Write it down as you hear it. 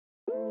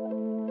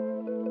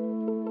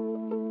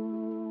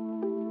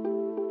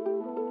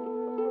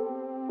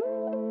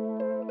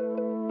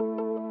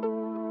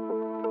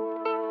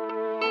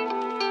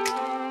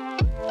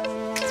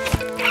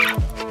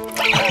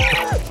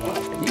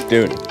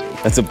Dude,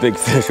 that's a big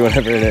fish,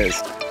 whatever it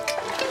is.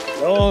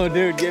 Oh,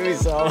 dude, give me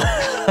some.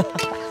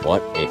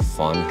 What a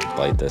fun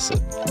bite this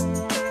is. Let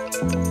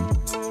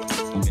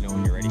me know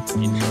when you're ready for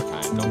intro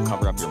time. Don't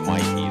cover up your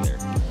mic either.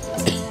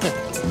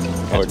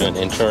 Oh, we're doing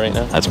intro right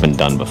now? That's been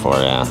done before,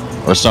 yeah.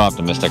 We're so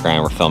optimistic,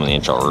 Ryan. We're filming the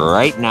intro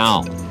right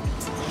now.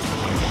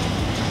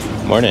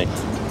 Morning.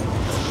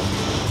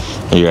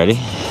 Are you ready?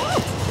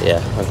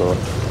 Yeah, I'll go.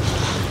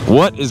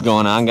 What is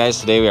going on, guys?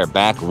 Today we are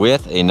back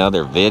with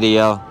another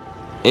video.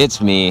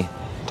 It's me,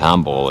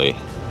 Tom Boley,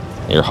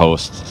 your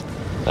host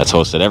that's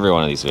hosted every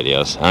one of these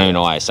videos. I don't even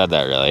know why I said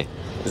that, really.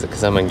 Is it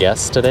because I'm a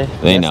guest today?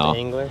 They guest know.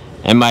 Angler?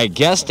 And my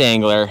guest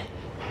angler,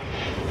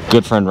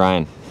 good friend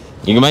Ryan.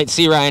 You might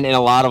see Ryan in a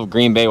lot of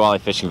Green Bay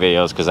walleye fishing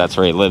videos because that's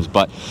where he lives,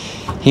 but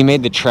he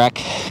made the trek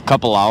a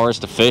couple hours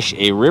to fish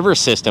a river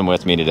system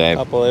with me today.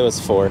 Couple, it was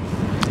 4.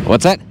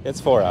 What's that?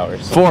 It's 4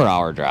 hours.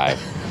 4-hour drive.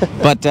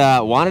 But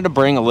wanted to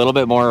bring a little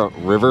bit more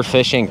river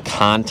fishing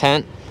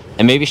content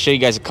and maybe show you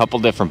guys a couple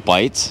different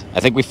bites. I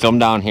think we filmed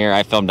down here.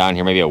 I filmed down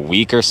here maybe a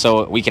week and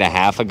a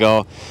half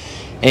ago.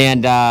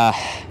 And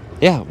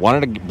yeah,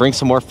 wanted to bring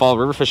some more fall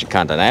river fishing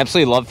content. I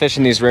absolutely love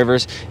fishing these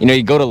rivers. You know,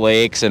 you go to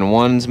lakes and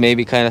one's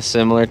maybe kind of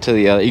similar to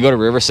the other. You go to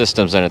river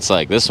systems and it's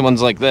like, this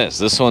one's like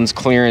this one's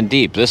clear and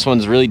deep, this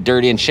one's really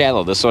dirty and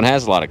shallow, this one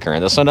has a lot of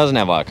current, this one doesn't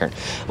have a lot of current.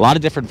 A lot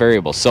of different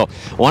variables. So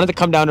wanted to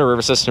come down to a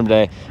river system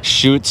today,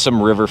 shoot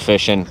some river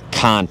fishing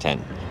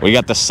content. We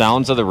got the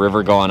sounds of the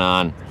river going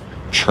on,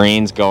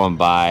 trains going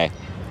by,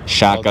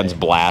 shotguns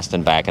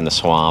blasting back in the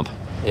swamp.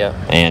 Yeah.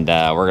 And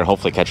we're gonna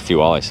hopefully catch a few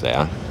walleyes today,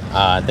 huh?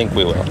 I think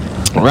we will.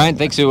 Ryan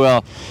thinks we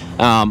will.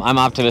 I'm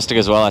optimistic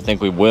as well. I think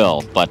we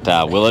will. But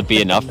will it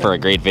be enough for a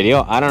great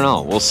video? I don't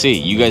know. We'll see.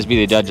 You guys be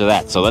the judge of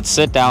that. So let's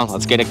sit down.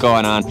 Let's get it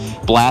going on.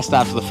 Blast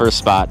off to the first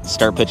spot.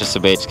 Start pitching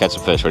some baits. Catch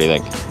some fish. What do you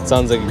think?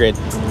 Sounds like a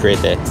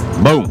great day.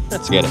 Boom.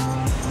 Let's get it.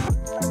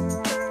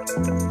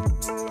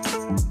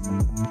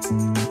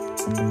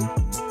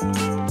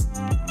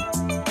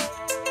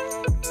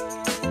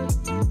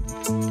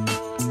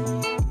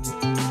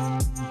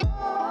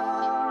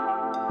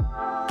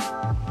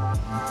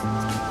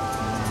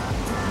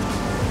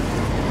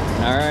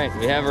 All right,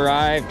 we have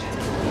arrived.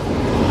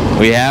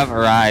 We have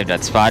arrived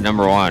at spot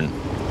number 1.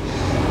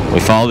 We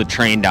followed the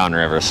train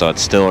downriver, so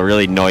it's still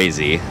really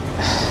noisy.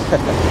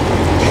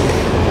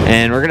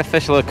 And we're gonna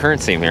fish a little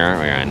current seam here,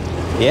 aren't we, Ryan?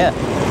 Yeah.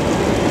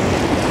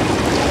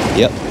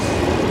 Yep.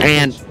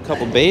 And a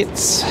couple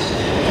baits.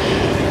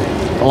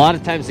 a lot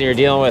of times when you're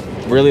dealing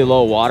with really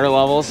low water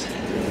levels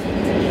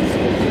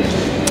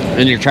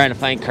and you're trying to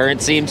find current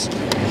seams,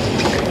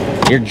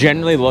 you're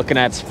generally looking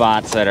at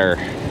spots that are,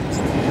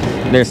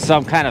 there's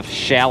some kind of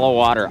shallow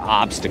water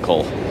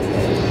obstacle.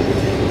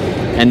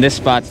 And this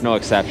spot's no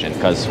exception,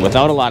 because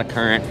without a lot of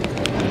current,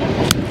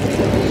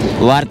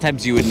 a lot of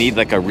times you would need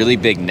like a really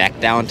big neck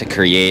down to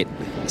create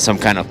some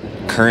kind of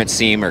current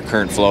seam or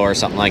current flow or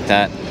something like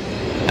that.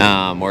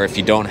 Or if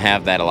you don't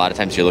have that, a lot of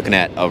times you're looking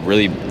at a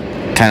really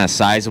kind of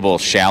sizable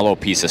shallow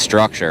piece of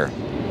structure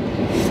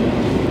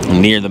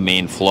near the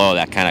main flow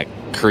that kind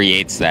of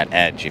creates that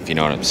edge, if you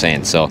know what I'm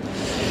saying. So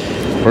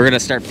we're gonna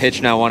start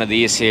pitching on one of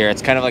these here.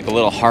 It's kind of like a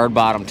little hard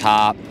bottom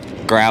top,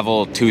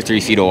 gravel,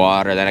 2-3 feet of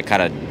water, then it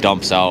kind of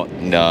dumps out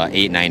into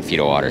 8-9 feet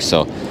of water.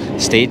 So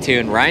stay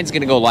tuned. Ryan's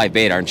gonna go live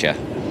bait, aren't you?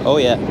 Oh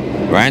yeah.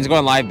 Ryan's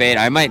going live bait.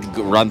 I might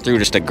run through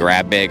just a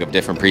grab bag of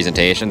different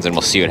presentations and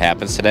we'll see what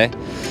happens today.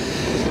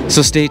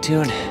 So stay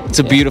tuned. It's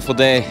a beautiful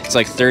day. It's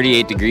like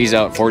 38 degrees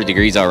out, 40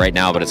 degrees out right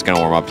now, but it's gonna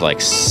warm up to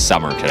like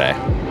summer today.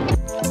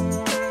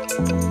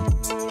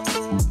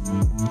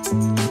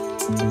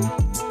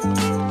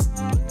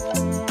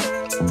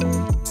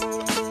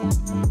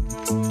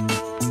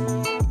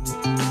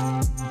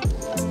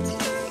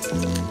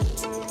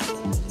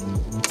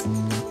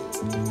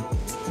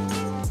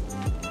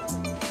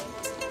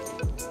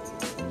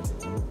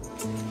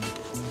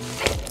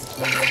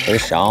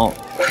 Fish out.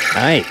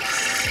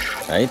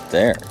 Nice. Right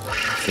there.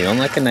 Feeling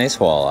like a nice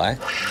walleye.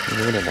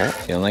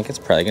 Feeling like it's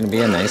probably going to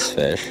be a nice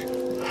fish.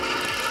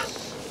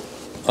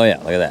 Oh yeah,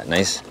 look at that.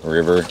 Nice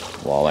river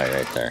walleye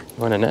right there.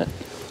 Want a net?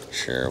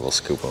 Sure, we'll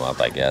scoop them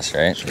up, I guess,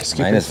 right?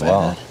 Might as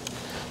well.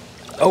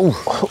 Oh!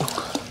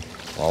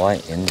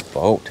 Walleye in the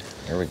boat.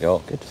 Here we go.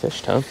 Good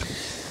fish, Tom.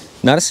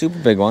 Not a super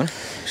big one.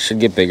 Should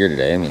get bigger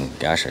today. I mean,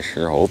 gosh, I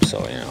sure hope so,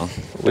 you know.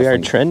 We are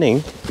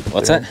trending.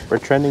 What's that? We're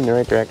trending the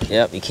right direction.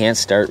 Yep, you can't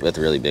start with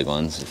really big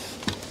ones.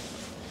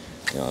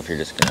 You know, if you're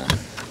just gonna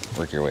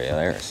work your way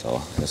there. So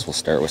I guess we'll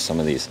start with some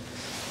of these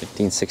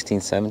 15, 16,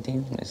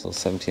 17. Nice little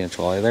 17-inch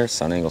walleye there.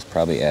 Sun angle's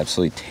probably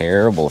absolutely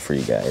terrible for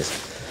you guys.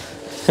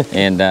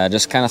 And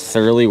just kind of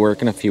thoroughly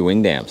working a few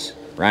wing dams.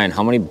 Ryan,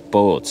 how many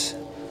boats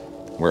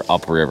were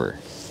upriver?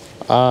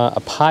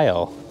 A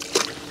pile.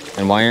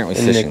 And why aren't we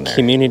fishing in the there?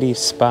 Community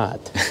spot.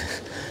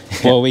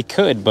 Well, we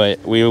could,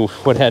 but we would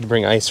have had to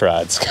bring ice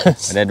rods.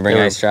 I'd had to bring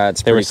ice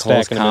rods. Pretty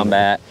close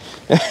combat.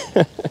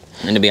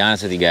 And to be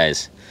honest with you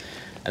guys,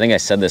 I think I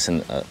said this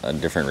in a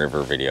different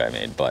river video I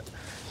made, but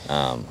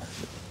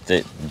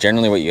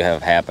generally what you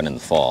have happen in the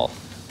fall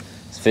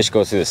is fish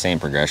go through the same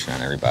progression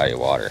on every body of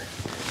water.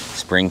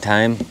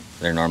 Springtime,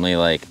 they're normally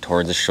like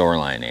towards the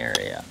shoreline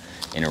area.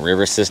 In a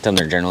river system,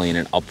 they're generally in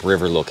an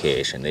upriver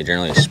location. They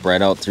generally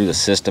spread out through the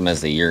system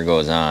as the year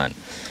goes on.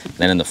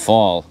 Then in the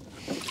fall,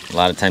 a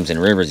lot of times in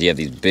rivers, you have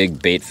these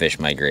big bait fish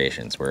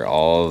migrations where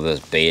all of those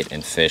bait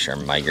and fish are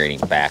migrating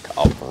back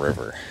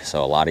upriver.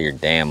 So a lot of your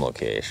dam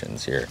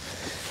locations, your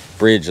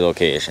bridge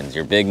locations,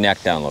 your big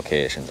neck down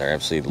locations are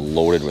absolutely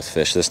loaded with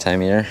fish this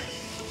time of year.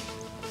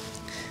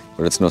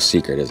 But it's no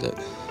secret, is it?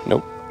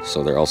 Nope.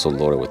 So they're also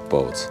loaded with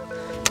boats.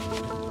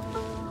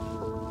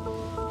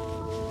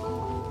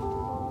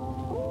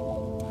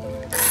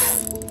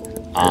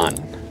 On.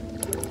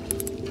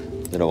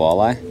 Is it a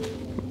walleye?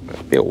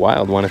 It'd be a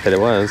wild one if it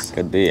was.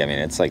 Could be. I mean,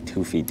 it's like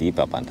 2 feet deep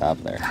up on top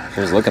there.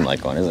 Sure, looking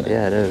like one, isn't it?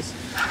 Yeah, it is.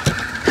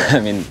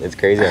 I mean, it's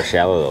crazy how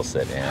shallow they'll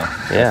sit, you know?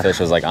 Yeah. The fish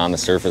was like on the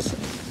surface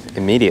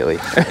Immediately.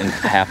 in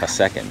half a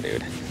second,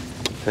 dude.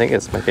 I think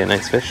this might be a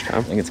nice fish, Tom.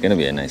 I think it's gonna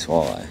be a nice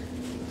walleye.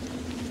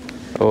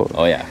 Oh.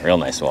 Oh yeah, real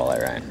nice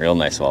walleye, Ryan. Real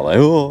nice walleye.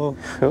 Oh.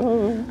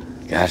 Oh.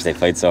 Gosh, they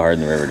fight so hard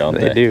in the river, don't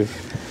they? They do.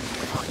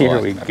 Here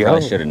we I go.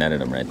 probably should have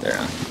netted them right there,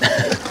 huh?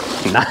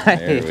 Nice.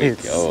 There we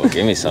go.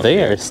 Give me something.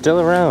 They are still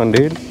around,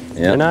 dude. Yep.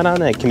 They're not on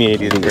that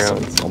community's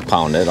grounds. I'll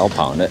pound it. I'll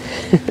pound it.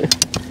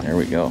 There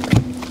we go.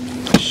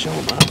 Show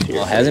them off here.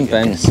 Well, it hasn't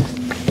been,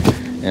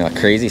 you know, a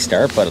crazy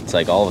start, but it's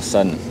like all of a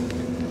sudden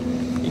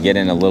you get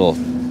in a little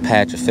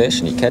patch of fish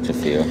and you catch a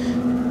few.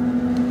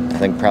 I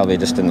think probably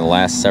just in the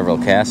last several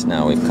casts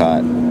now we've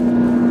caught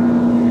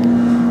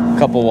a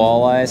couple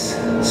walleyes,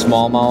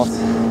 smallmouth,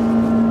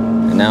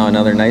 and now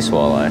another nice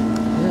walleye.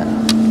 Yeah.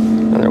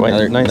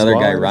 Another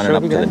guy running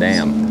up to the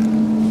dam.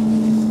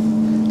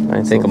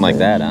 Nice. Take them like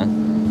that, huh?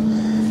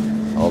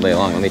 All day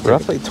long. Let me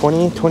roughly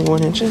 20,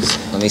 21 inches.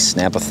 Let me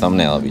snap a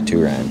thumbnail of you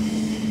too, Ryan.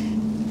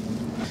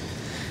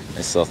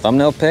 Nice little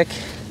thumbnail pick.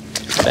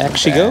 Back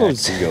she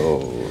goes. She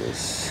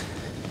goes.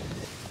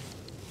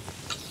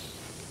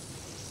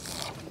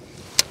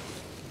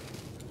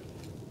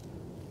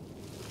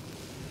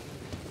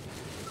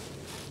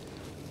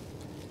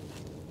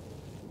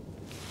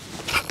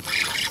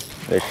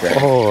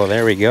 Oh,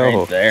 there we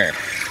go. Right there.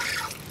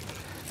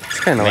 It's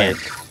kind of like,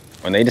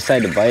 when they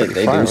decide to bite,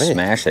 they do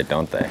smash it,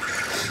 don't they?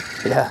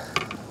 yeah.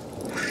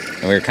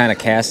 And we were kind of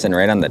casting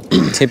right on the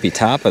tippy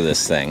top of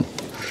this thing.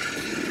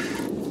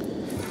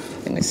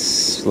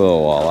 Nice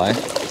little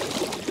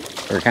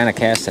walleye. We were kind of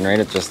casting right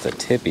at just the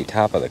tippy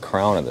top of the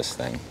crown of this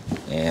thing.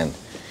 And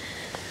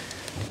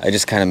I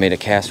just kind of made a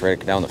cast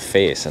right down the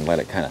face and let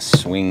it kind of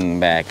swing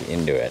back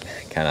into it.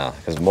 Kind of,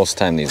 because most of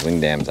the time these wing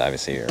dams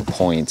obviously are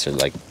points or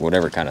like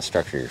whatever kind of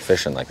structure you're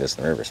fishing like this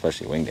in the river,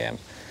 especially wing dam.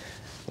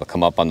 They'll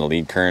come up on the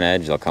lead current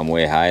edge, they'll come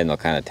way high, and they'll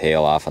kind of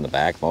tail off on the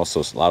back. A lot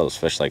of those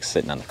fish like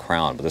sitting on the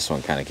crown, but this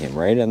one kind of came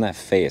right in that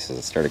face as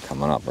it started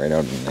coming up, right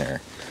out in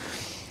there.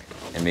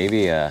 And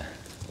maybe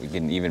we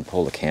can even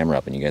pull the camera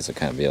up and you guys will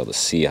kind of be able to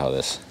see how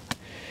this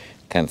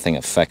kind of thing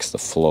affects the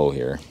flow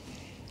here.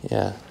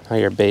 Yeah, how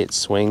your bait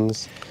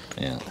swings.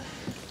 Yeah.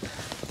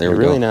 But there you're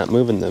we really go. not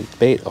moving the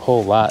bait a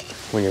whole lot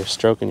when you're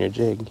stroking your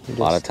jig. A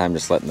lot of time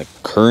just letting the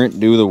current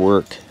do the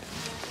work.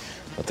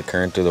 Let the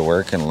current do the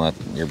work and let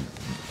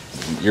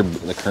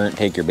the current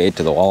take your bait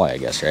to the walleye, I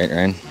guess, right,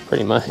 Ryan?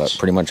 Pretty much. But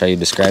pretty much how you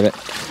describe it.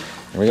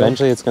 There we go.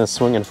 Eventually it's going to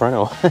swing in front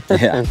of one.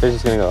 Yeah. And the fish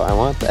is going to go, I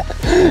want that.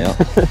 Yeah.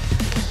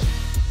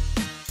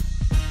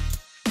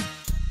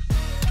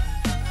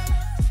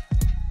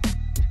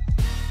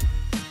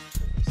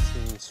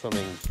 Seen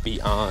swimming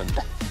beyond.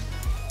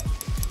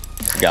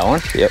 Got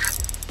one? Yep.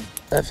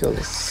 That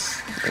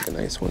feels like a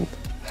nice one.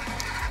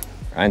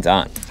 Ryan's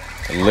on.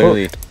 I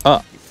literally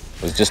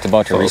was just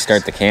about to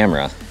restart the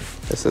camera.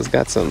 This has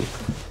got some.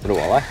 Is it a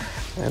walleye?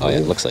 Oh yeah,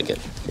 it looks like it.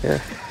 Yeah.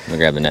 Let me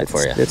grab the net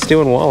for you. It's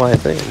doing walleye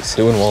things.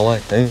 Doing walleye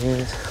things.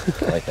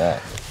 I like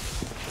that.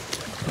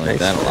 I like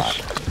that a lot.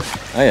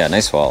 Oh yeah,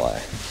 nice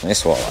walleye.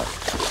 Nice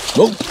walleye.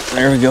 Oh,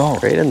 there we go.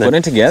 Right in the Putting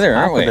it together,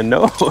 aren't we? the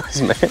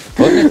nose, man.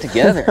 Putting it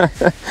together.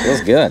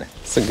 Feels good.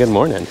 It's a good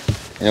morning.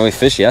 You know, we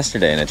fished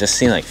yesterday, and it just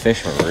seemed like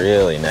fish were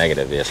really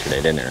negative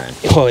yesterday, didn't it, Ryan?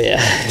 Oh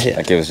yeah. Yeah.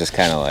 Like it was just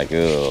kind of like,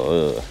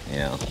 ugh, you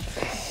know,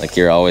 like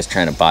you're always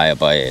trying to buy a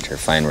bite or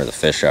find where the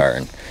fish are.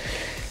 And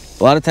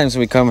a lot of times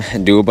when we come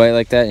and do a bite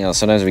like that, you know,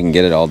 sometimes we can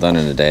get it all done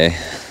in a day.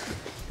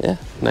 Yeah,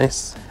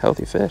 nice,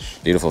 healthy fish.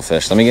 Beautiful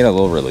fish. Let me get a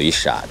little release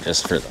shot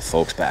just for the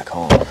folks back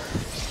home.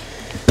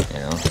 You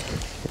know,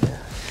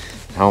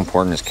 how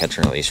important is catch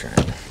and release,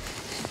 Ryan?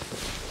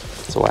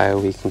 That's why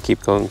we can keep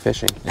going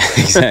fishing.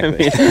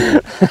 Exactly.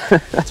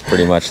 It's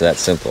pretty much that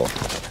simple.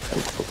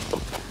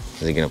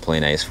 Is he gonna play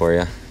nice for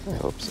you? I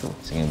hope so.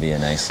 Is he gonna be a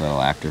nice little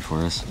actor for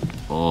us?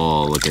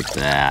 Oh, look at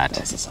that.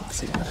 That's a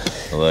saucy one.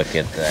 Look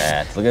at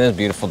that. Look at this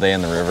beautiful day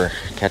in the river,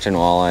 catching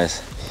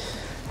walleyes.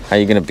 How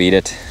you gonna beat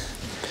it?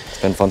 It's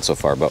been fun so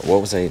far, but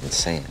what was I even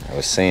saying? I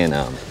was saying,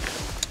 a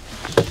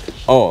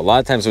lot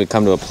of times we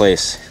come to a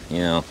place, you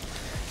know,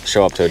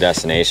 show up to a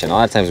destination. A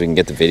lot of times we can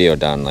get the video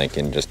done like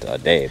in just a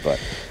day, but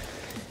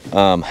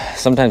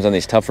sometimes on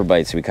these tougher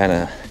bites, we kind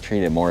of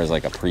treat it more as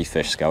like a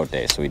pre-fish scout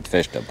day. So we'd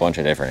fished a bunch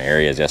of different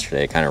areas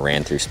yesterday, kind of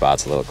ran through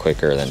spots a little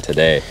quicker than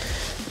today.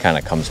 Kind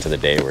of comes to the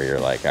day where you're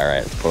like, all right,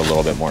 let's put a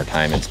little bit more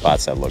time in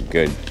spots that look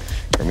good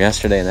from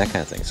yesterday and that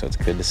kind of thing. So it's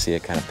good to see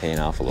it kind of paying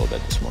off a little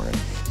bit this morning.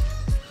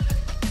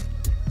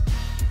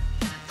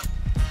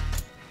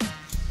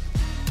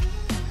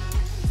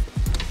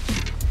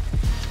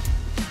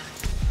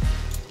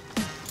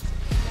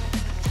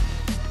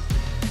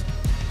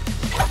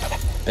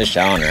 Fish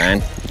on,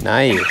 Ryan.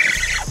 Nice.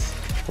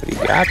 What do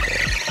you got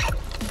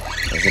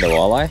there? Is it a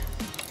walleye?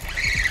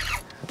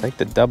 I'd like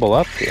to double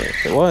up here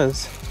if it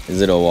was.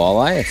 Is it a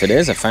walleye? If it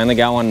is, I finally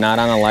got one not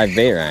on a live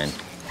bait, Ryan.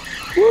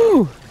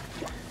 Woo!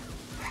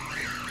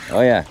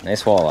 Oh yeah,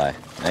 nice walleye.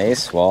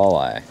 Nice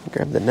walleye.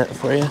 Grab the net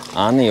for you.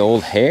 On the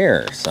old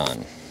hair,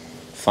 son.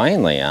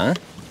 Finally, huh?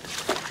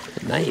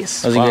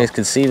 Nice. As you guys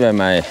can see by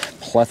my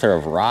plethora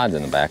of rods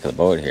in the back of the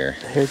boat here.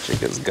 The hair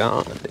jig is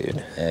gone,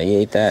 dude. Yeah, you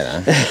ate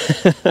that,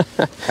 huh?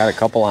 Caught a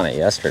couple on it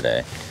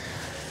yesterday.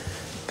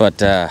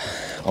 But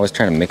always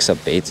trying to mix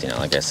up baits, you know.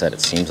 Like I said,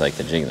 it seems like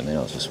the jig and the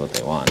minnow is just what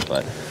they want,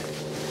 but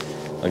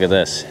look at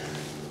this.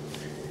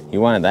 You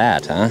wanted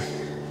that, huh?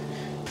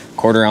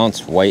 1/4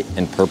 ounce white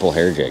and purple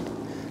hair jig.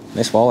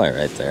 Nice walleye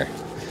right there.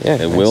 Yeah,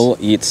 It nice. will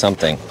eat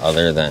something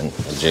other than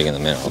a jig and the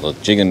minnow. The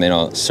jig and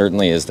minnow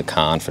certainly is the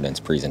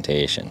confidence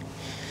presentation.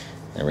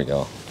 There we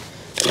go.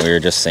 And we were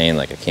just saying,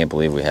 like, I can't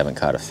believe we haven't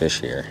caught a fish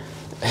here.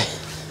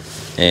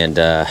 And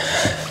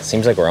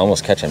seems like we're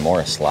almost catching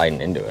more sliding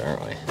into it,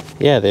 aren't we?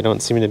 Yeah, they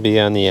don't seem to be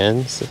on the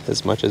ends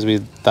as much as we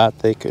thought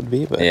they could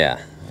be, but Yeah,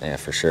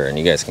 for sure. And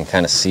you guys can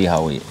kind of see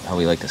how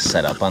we like to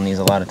set up on these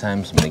a lot of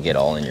times. I'm gonna get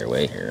all in your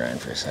way here, Ryan,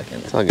 for a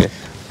second. it's all good.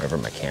 Wherever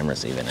my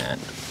camera's even at.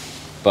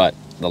 But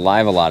the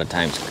live a lot of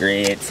times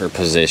great for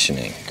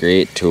positioning.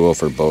 Great tool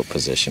for boat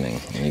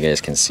positioning. And you guys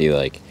can see,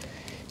 like,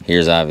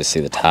 here's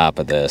obviously the top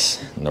of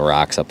this and the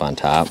rocks up on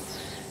top.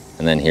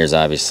 And then here's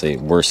obviously,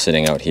 we're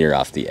sitting out here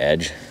off the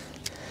edge.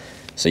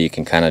 So you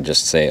can kind of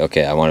just say,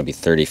 okay, I want to be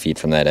 30 feet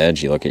from that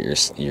edge. You look at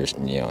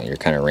your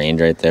kind of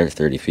range right there,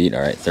 30 feet.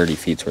 All right, 30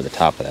 feet's where the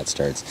top of that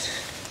starts.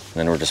 And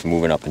then we're just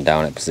moving up and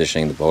down and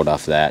positioning the boat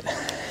off that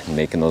and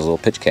making those little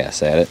pitch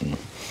casts at it and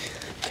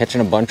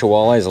catching a bunch of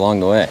walleyes along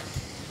the way.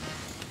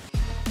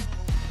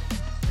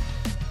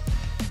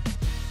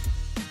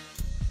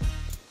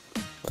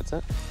 What's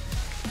that?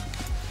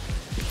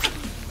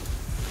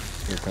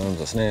 Here comes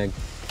a snag.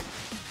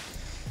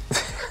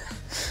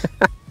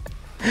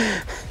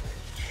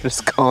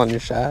 Just calling your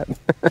shot.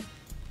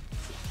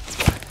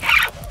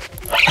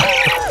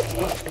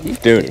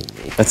 Dude,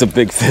 that's a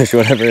big fish,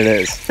 whatever it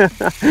is.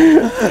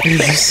 You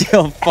see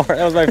how far?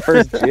 That was my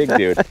first jig,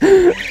 dude.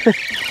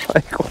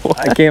 Like, what?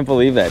 I can't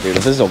believe that, dude.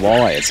 If this is a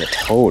walleye, it's a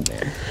toad,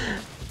 man.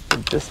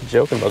 I'm just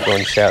joking about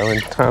going shallow,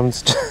 and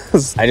Tom's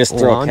just I just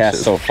throw a cast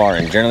launches. so far,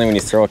 and generally when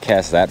you throw a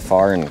cast that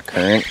far in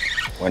current,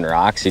 when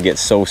rocks, you get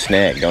so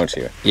snagged, don't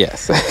you?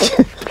 Yes.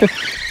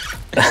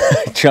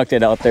 I chucked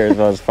it out there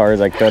as far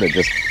as I could. It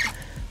just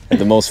had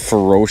the most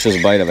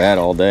ferocious bite I've had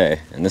all day.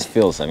 And this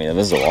feels, I mean, if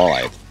this is a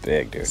walleye, it's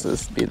big, dude. This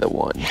is be the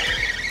one.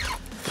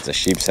 If it's a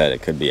sheep's head,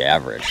 it could be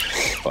average.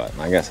 But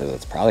my guess is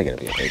it's probably going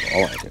to be a big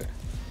walleye, dude.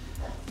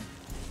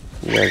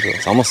 You guys will.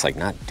 It's almost like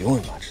not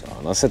doing much, though.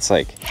 Unless it's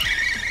like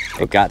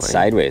it got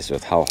sideways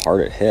with how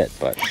hard it hit.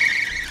 But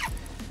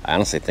I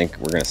honestly think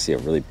we're going to see a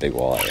really big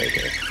walleye right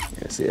here. You're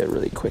gonna see a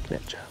really quick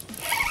net job.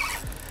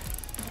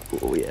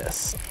 Oh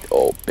yes.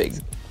 Oh, big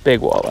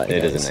walleye.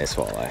 It guys. is a nice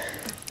walleye.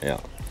 Yeah.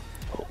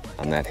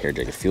 On that hair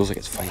jig, it feels like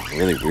it's fighting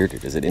really weird,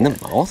 dude. Is it in the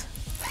mouth?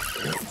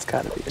 It's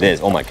gotta be. It is.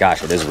 Oh my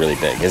gosh, it is really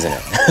big, isn't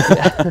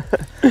it?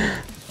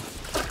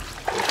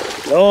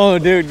 Oh,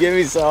 dude, give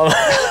me some.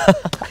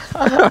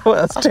 Oh,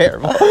 that's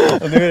terrible.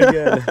 I'm doing it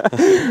again.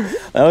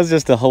 That was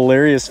just a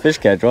hilarious fish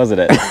catch,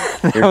 wasn't it?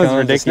 Here was comes the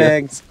ridiculous.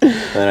 snags. And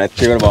then I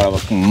threw it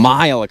about a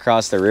mile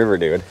across the river,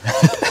 dude.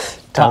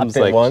 Tom's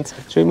like, once.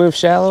 should we move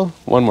shallow?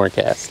 One more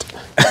cast.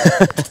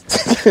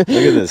 Look at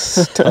this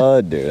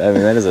stud, dude. I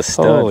mean, that is a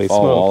stud Holy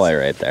fall smokes. walleye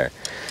right there.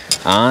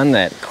 On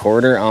that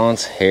 1/4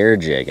 ounce hair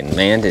jig. And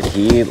man, did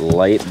he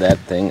light that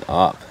thing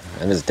up.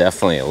 That is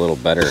definitely a little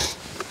better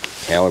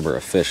caliber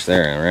of fish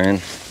there,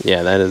 right?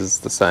 Yeah, that is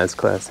the size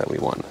class that we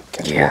want.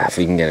 Yeah, if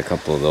we can get a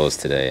couple of those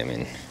today, I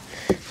mean,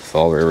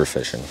 fall river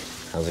fishing.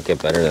 How's it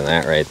get better than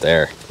that right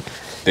there?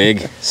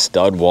 Big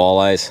stud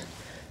walleyes,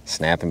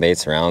 snapping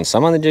baits around.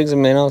 Some on the jigs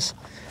and minnows.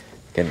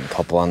 Getting a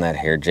couple on that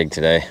hair jig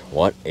today.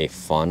 What a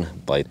fun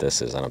bite this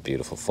is on a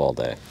beautiful fall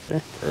day.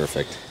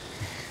 Perfect.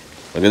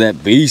 Look at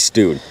that beast,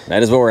 dude.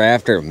 That is what we're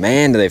after.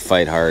 Man, do they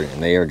fight hard,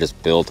 and they are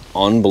just built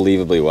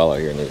unbelievably well out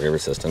here in these river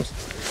systems.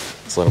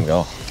 Let's let them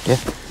go. Yeah.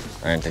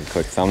 Ryan, take a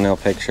quick thumbnail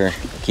picture.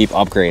 Keep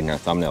upgrading our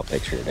thumbnail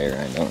picture today,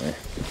 Ryan, don't we?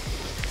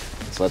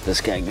 Let's let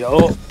this guy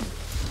go.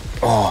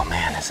 Oh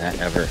man, is that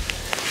ever?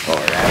 Oh,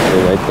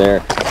 raptor right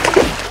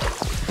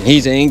there.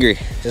 He's angry.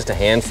 Just a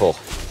handful.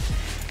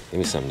 Give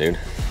me some, dude.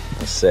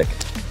 That's sick.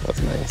 That's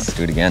nice. Let's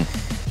do it again.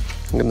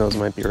 Thinking those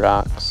might be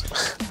rocks.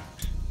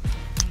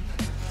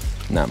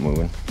 Not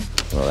moving.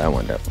 Well, that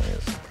one definitely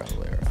is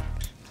probably a rock.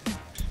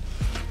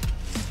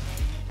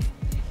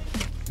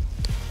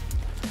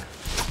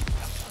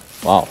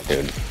 Wow,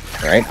 dude.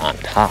 Right on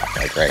top,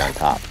 like right on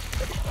top.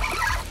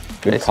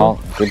 Good Nice call.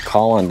 one. Good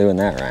call on doing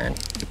that, Ryan.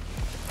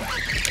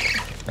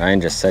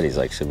 Ryan just said, he's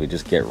like, should we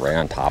just get right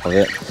on top of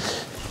it?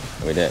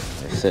 We did.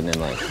 They're sitting in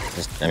like,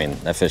 I mean,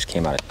 that fish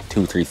came out of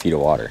 2-3 feet of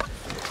water.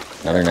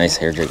 Another nice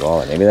hair jig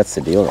walleye. Maybe that's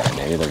the deal, Ryan.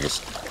 Maybe they're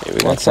just. Maybe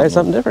we gotta try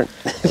something different.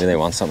 Maybe they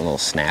want something a little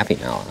snappy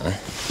now, huh?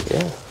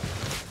 Yeah.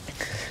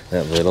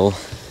 That little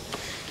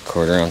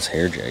 1/4 ounce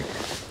hair jig.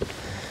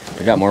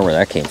 I got more where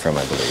that came from,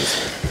 I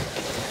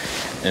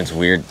believe. And it's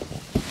weird.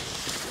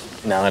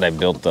 Now that I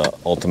built the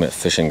ultimate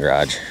fishing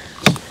garage,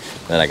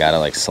 that I gotta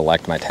like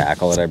select my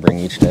tackle that I bring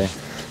each day.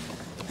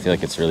 I feel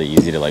like it's really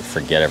easy to like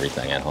forget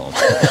everything at home.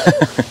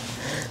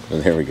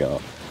 But there we go.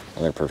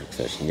 Another perfect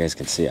fish. You guys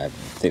can see, I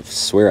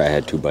swear I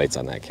had 2 bites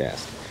on that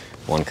cast.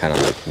 One kind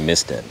of like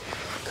missed it.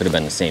 Could have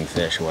been the same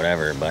fish,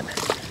 whatever, but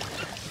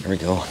there we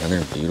go.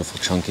 Another beautiful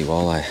chunky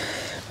walleye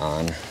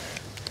on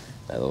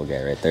that little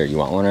guy right there. You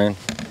want one, Ryan?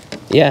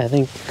 Yeah, I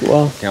think,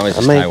 well, You can always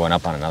just tie one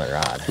up on another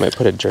rod. Might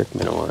put a jerk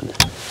minnow on.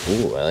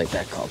 Ooh, I like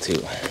that call too.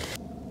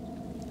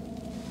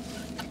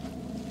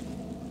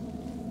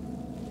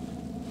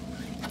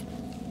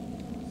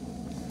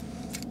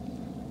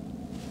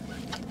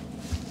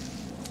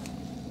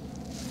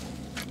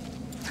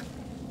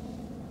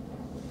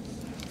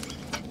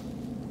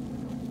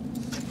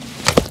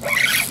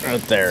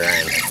 Right there,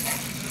 Ryan.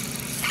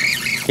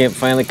 Can't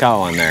finally caught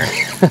one there.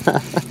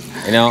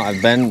 You know,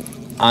 I've been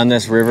on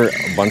this river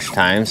a bunch of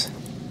times,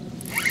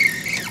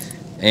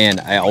 and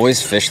I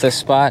always fish this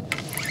spot,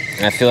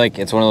 and I feel like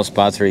it's one of those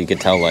spots where you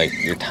could tell like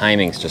your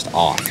timing's just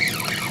off.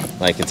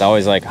 Like it's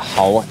always like,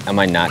 how am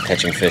I not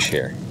catching fish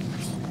here?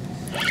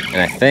 And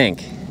I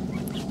think,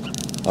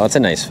 oh, it's a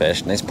nice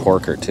fish, nice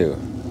porker too.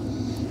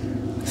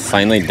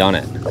 Finally done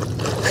it.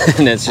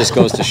 And it just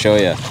goes to show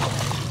you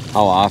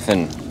how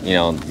often, you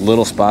know,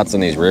 little spots in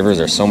these rivers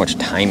are so much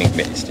timing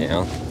based, you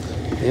know?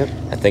 Yep.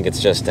 I think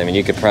it's just, I mean,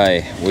 you could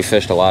probably, we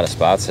fished a lot of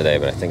spots today,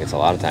 but I think it's a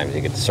lot of times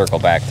you could circle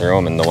back through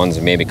them, and the ones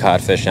you maybe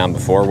caught fish on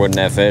before wouldn't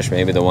have fish.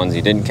 Maybe the ones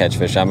you didn't catch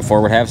fish on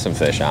before would have some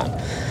fish on.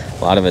 A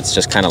lot of it's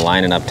just kind of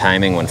lining up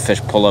timing when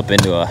fish pull up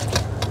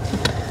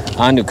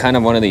onto kind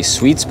of one of these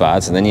sweet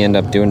spots, and then you end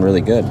up doing really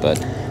good. But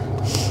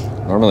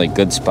normally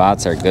good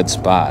spots are good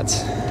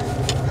spots.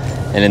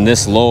 And in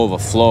this low of a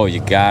flow, you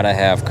gotta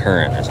have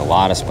current. There's a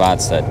lot of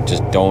spots that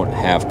just don't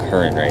have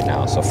current right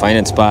now. So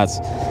finding spots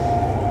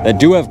that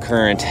do have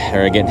current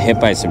or are getting hit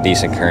by some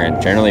decent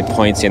current generally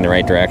points you in the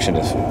right direction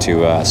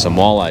to some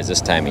walleyes this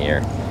time of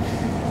year.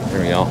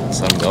 There we go. Let's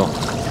let them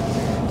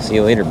go. See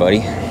you later,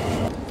 buddy.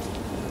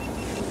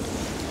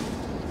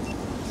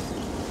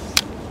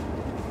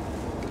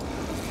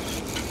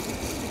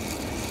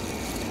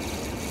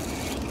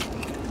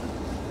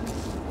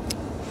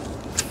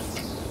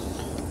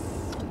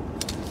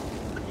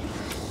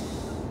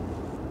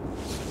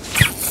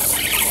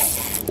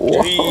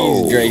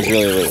 Jeez, Drake's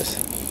really loose.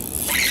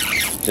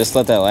 Just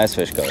let that last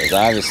fish go. There's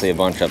obviously a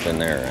bunch up in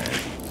there,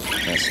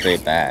 Ryan. That's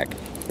straight back.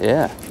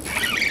 Yeah.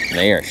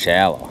 They are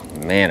shallow.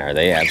 Man, are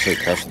they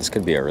absolutely crushing. This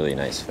could be a really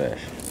nice fish.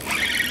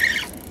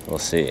 We'll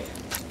see.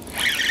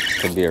 This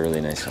could be a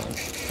really nice one.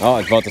 Oh,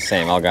 it's about the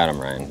same. I'll got him,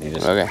 Ryan. You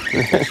just Okay.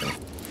 fishing.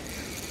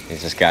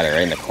 He's just got it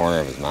right in the corner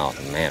of his mouth.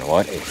 And man,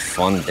 what a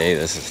fun day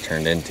this has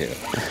turned into.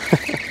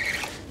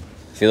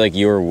 I feel like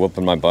you were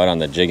whooping my butt on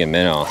the jig and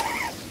minnow.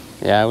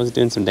 Yeah, I was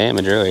doing some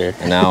damage earlier.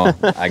 And now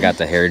I got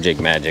the hair jig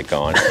magic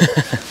going.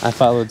 I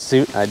followed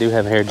suit. I do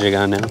have a hair jig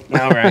on now.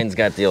 Now Ryan's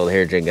got the old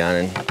hair jig on.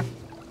 And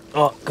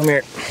oh, come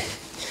here.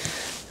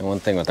 And one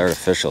thing with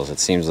artificials, it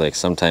seems like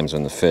sometimes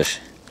when the fish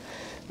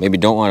maybe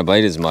don't want to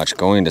bite as much,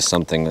 going to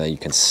something that you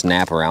can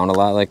snap around a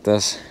lot like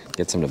this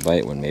gets them to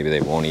bite when maybe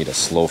they won't eat a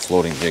slow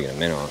floating jig and a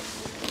minnow.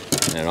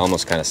 And it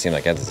almost kind of seemed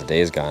like as the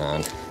day's gone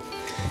on,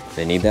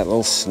 they need that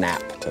little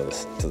snap to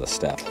the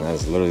step. And that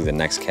was literally the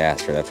next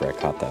cast right after I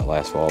caught that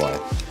last walleye.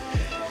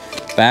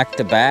 Back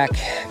to back,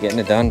 getting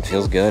it done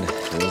feels good.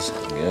 Feels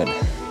good.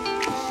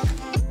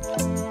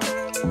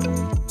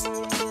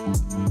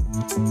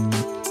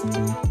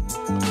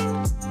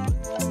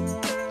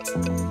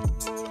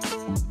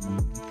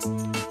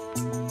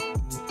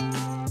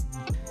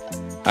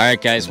 All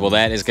right, guys, well,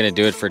 that is going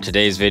to do it for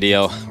today's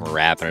video. We're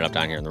wrapping it up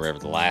down here in the river.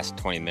 The last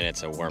 20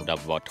 minutes, it warmed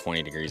up about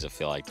 20 degrees, I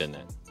feel like, didn't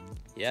it?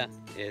 Yeah,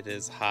 it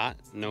is hot,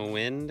 no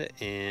wind,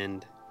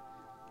 and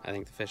I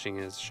think the fishing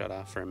is shut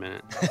off for a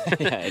minute.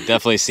 Yeah, it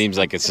definitely seems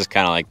like it's just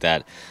kind of like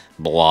that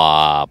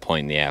blah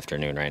point in the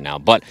afternoon right now.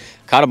 But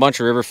caught a bunch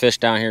of river fish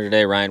down here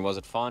today. Ryan, was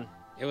it fun?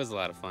 It was a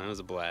lot of fun. It was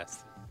a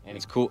blast. And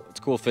it's cool. It's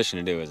cool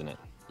fishing to do, isn't it?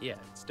 Yeah,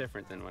 it's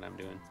different than what I'm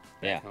doing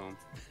Yeah. back home.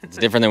 It's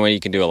different than what you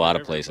can do a lot of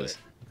River, places.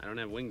 but I don't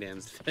have wing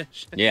dams to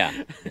fish. Yeah,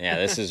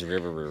 this is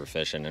river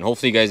fishing, and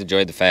hopefully you guys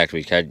enjoyed the fact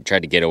we tried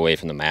to get away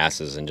from the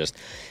masses and just,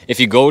 if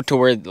you go to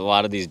where a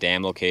lot of these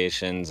dam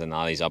locations and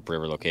all these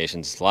upriver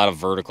locations, it's a lot of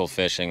vertical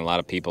fishing, a lot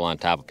of people on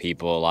top of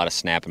people, a lot of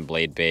snap and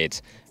blade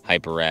baits,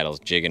 hyper rattles,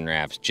 jigging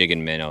wraps,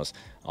 jigging minnows,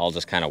 all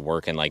just kind of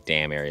working like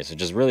dam areas. So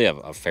just really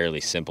a fairly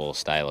simple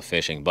style of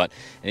fishing, but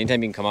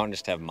anytime you can come out and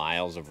just have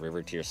miles of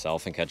river to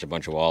yourself and catch a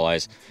bunch of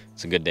walleyes,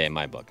 it's a good day in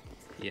my book.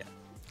 Yeah.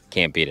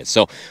 can't beat it.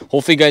 So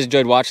hopefully you guys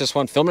enjoyed watching this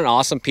one. Filmed an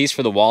awesome piece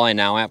for the Walleye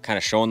Now app, kind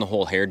of showing the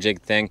whole hair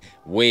jig thing.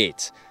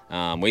 Weights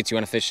you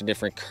want to fish a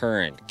different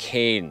current,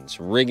 cadence,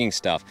 rigging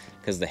stuff,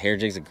 because the hair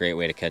jig's a great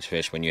way to catch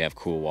fish when you have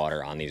cool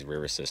water on these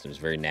river systems.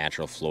 Very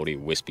natural, floaty,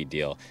 wispy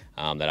deal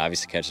that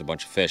obviously catches a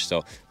bunch of fish.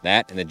 So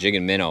that and the jig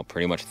and minnow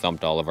pretty much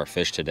thumped all of our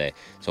fish today.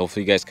 So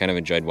hopefully you guys kind of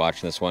enjoyed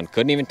watching this one.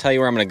 Couldn't even tell you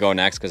where I'm going to go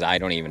next because I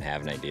don't even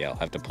have an idea. I'll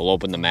have to pull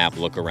open the map,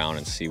 look around,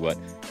 and see what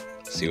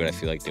I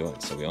feel like doing.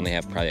 So we only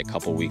have probably a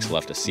couple weeks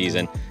left of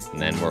season,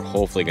 and then we're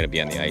hopefully going to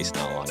be on the ice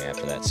not long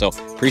after that. So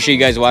appreciate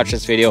you guys watching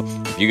this video.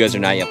 If you guys are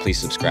not yet, please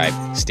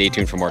subscribe. Stay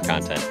tuned for more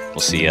content. We'll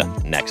see you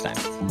next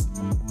time.